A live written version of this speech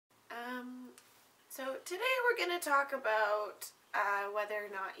Today we're going to talk about whether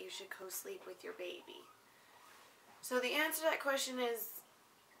or not you should co-sleep with your baby. So the answer to that question is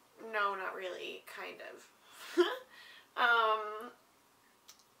no, not really, kind of.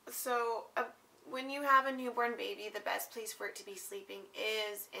 When you have a newborn baby, the best place for it to be sleeping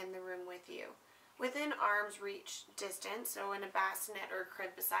is in the room with you. Within arm's reach distance, so in a bassinet or a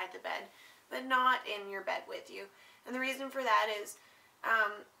crib beside the bed, but not in your bed with you. And the reason for that is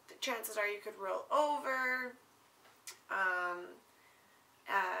the chances are you could roll over,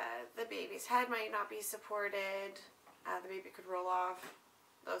 the baby's head might not be supported, the baby could roll off,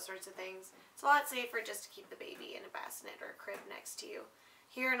 those sorts of things. It's a lot safer just to keep the baby in a bassinet or a crib next to you.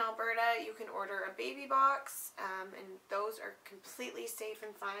 Here in Alberta, you can order a baby box, and those are completely safe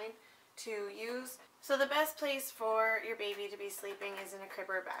and fine to use. So the best place for your baby to be sleeping is in a crib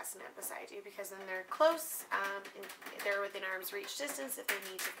or a bassinet beside you, because then they're close, and they're within arm's reach distance if they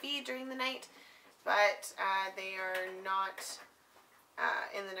need to feed during the night, but they are not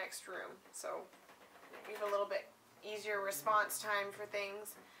in the next room. So you have a little bit easier response time for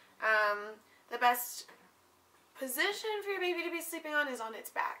things. The best position for your baby to be sleeping on is on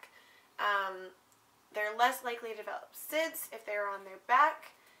its back. They're less likely to develop SIDS if they're on their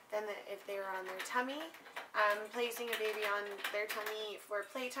back than if they're on their tummy. Placing a baby on their tummy for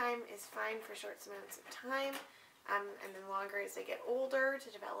playtime is fine for short amounts of time, and then longer as they get older to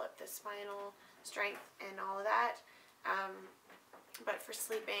develop the spinal strength and all of that. But for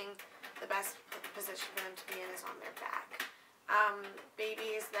sleeping, the best position for them to be in is on their back.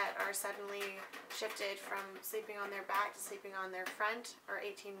 Babies that are suddenly shifted from sleeping on their back to sleeping on their front are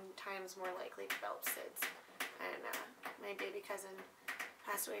 18 times more likely to develop SIDS. And my baby cousin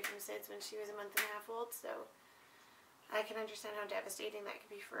passed away from SIDS when she was a month and a half old, so I can understand how devastating that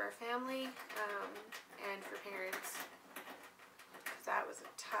could be for our family and for parents, because that was a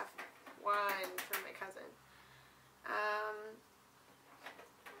tough one for my cousin.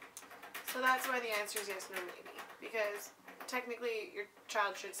 So that's why the answer is yes, no, maybe, because technically your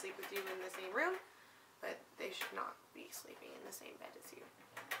child should sleep with you in the same room, but they should not be sleeping in the same bed as you.